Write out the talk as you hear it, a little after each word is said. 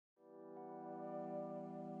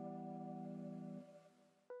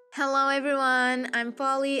Hello everyone, I'm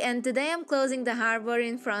Polly and today I'm closing the harbor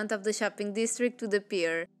in front of the shopping district to the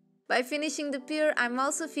pier. By finishing the pier, I'm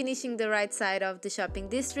also finishing the right side of the shopping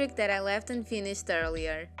district that I left unfinished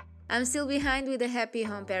earlier. I'm still behind with the Happy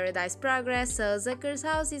Home Paradise progress, so Zucker's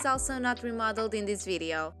house is also not remodeled in this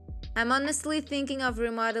video. I'm honestly thinking of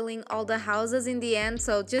remodeling all the houses in the end,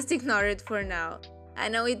 so just ignore it for now. I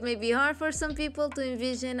know it may be hard for some people to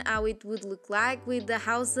envision how it would look like with the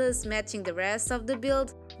houses matching the rest of the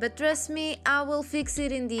build, but trust me, I will fix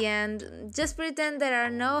it in the end. Just pretend there are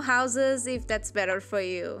no houses if that's better for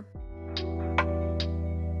you.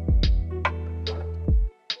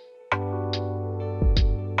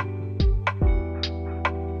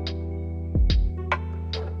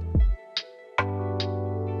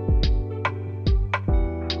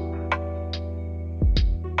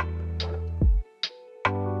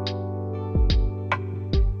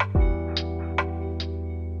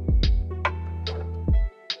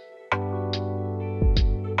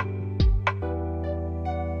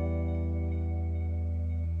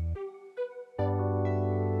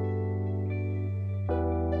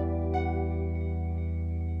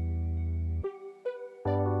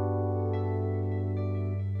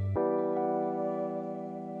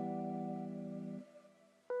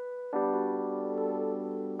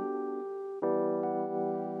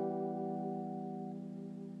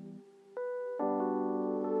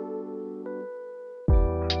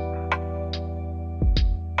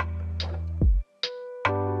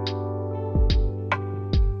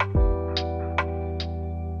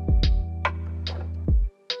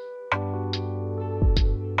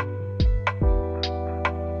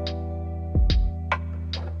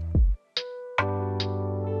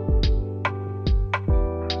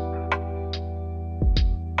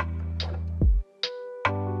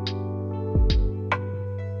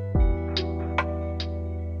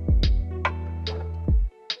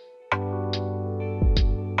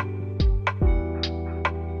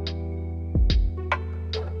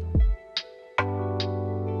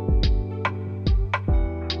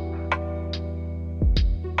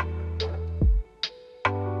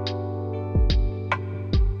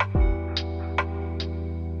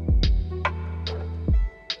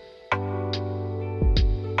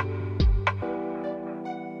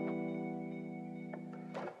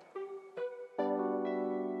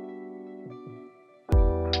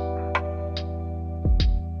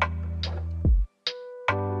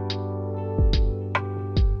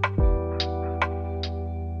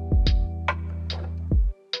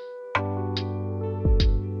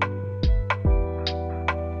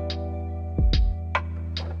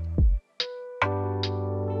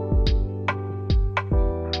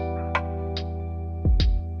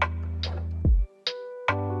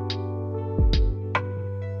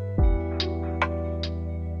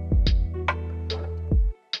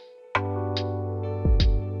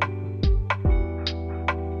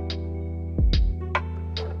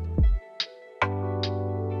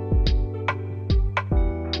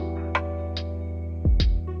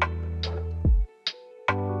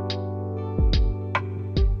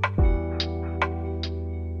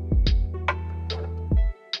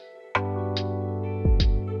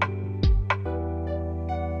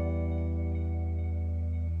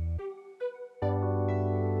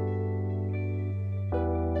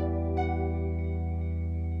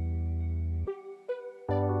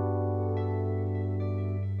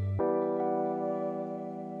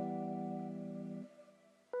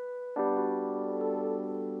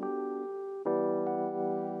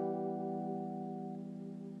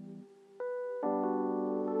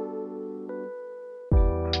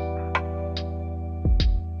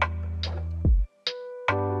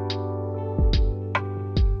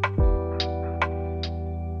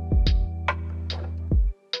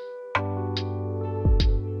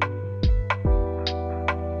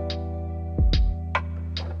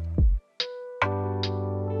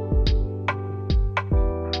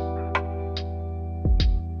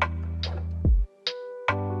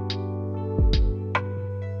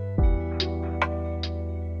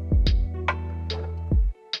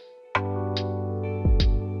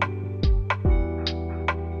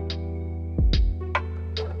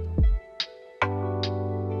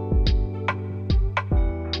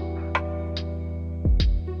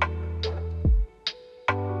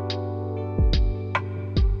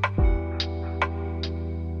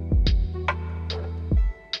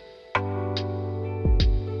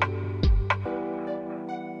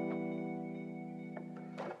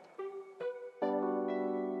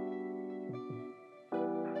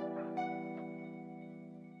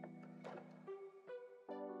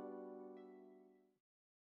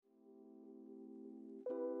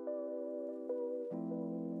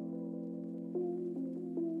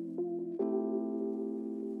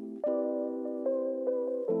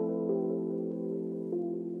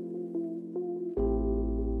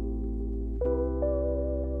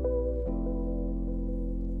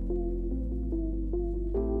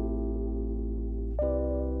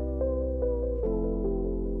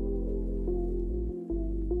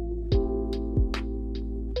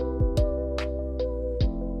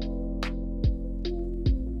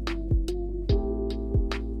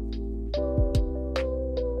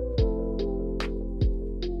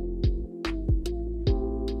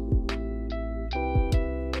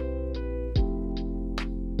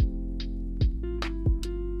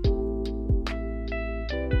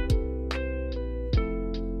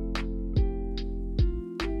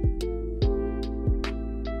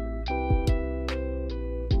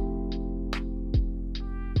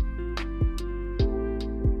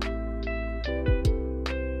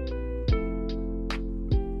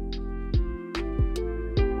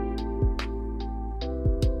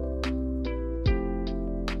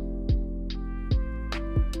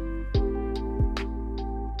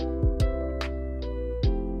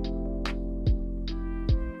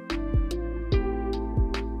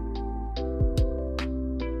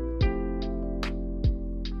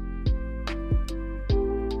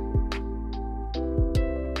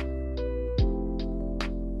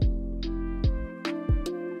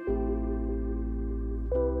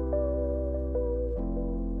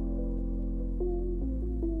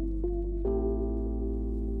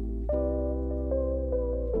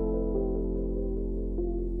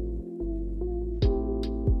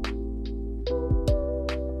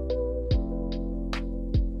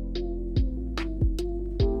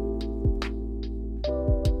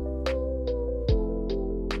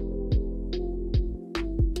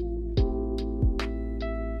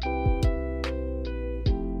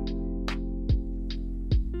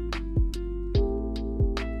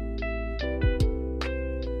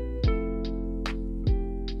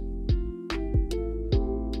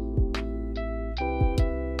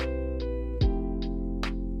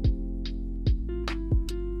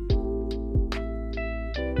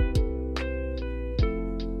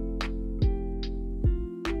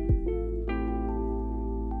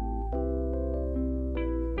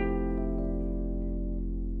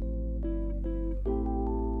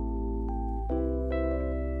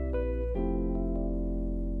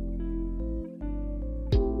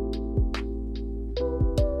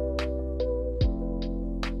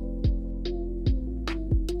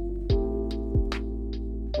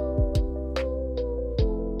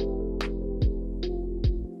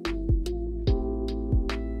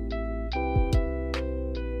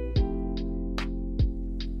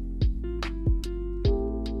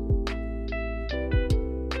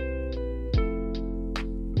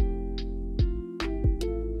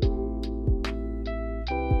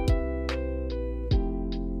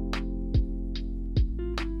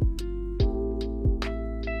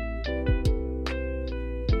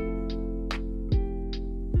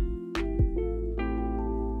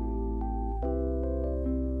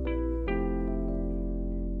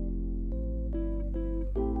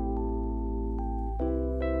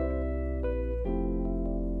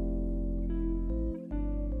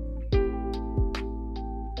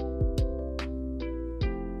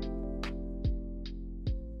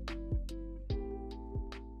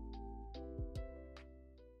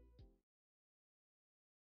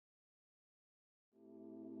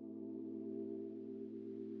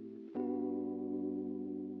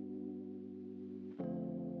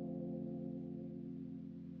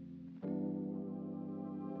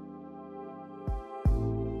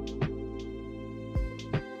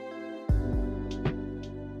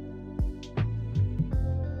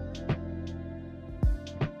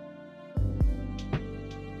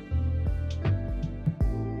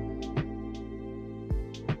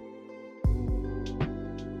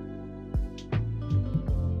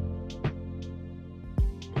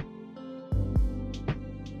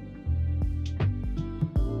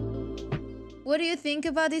 What do you think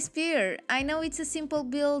about this pier? I know it's a simple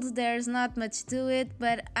build, there's not much to it,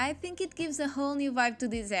 but I think it gives a whole new vibe to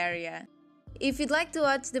this area. If you'd like to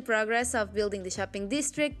watch the progress of building the shopping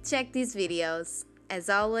district, check these videos. As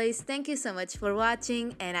always, thank you so much for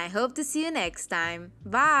watching and I hope to see you next time.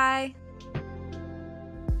 Bye!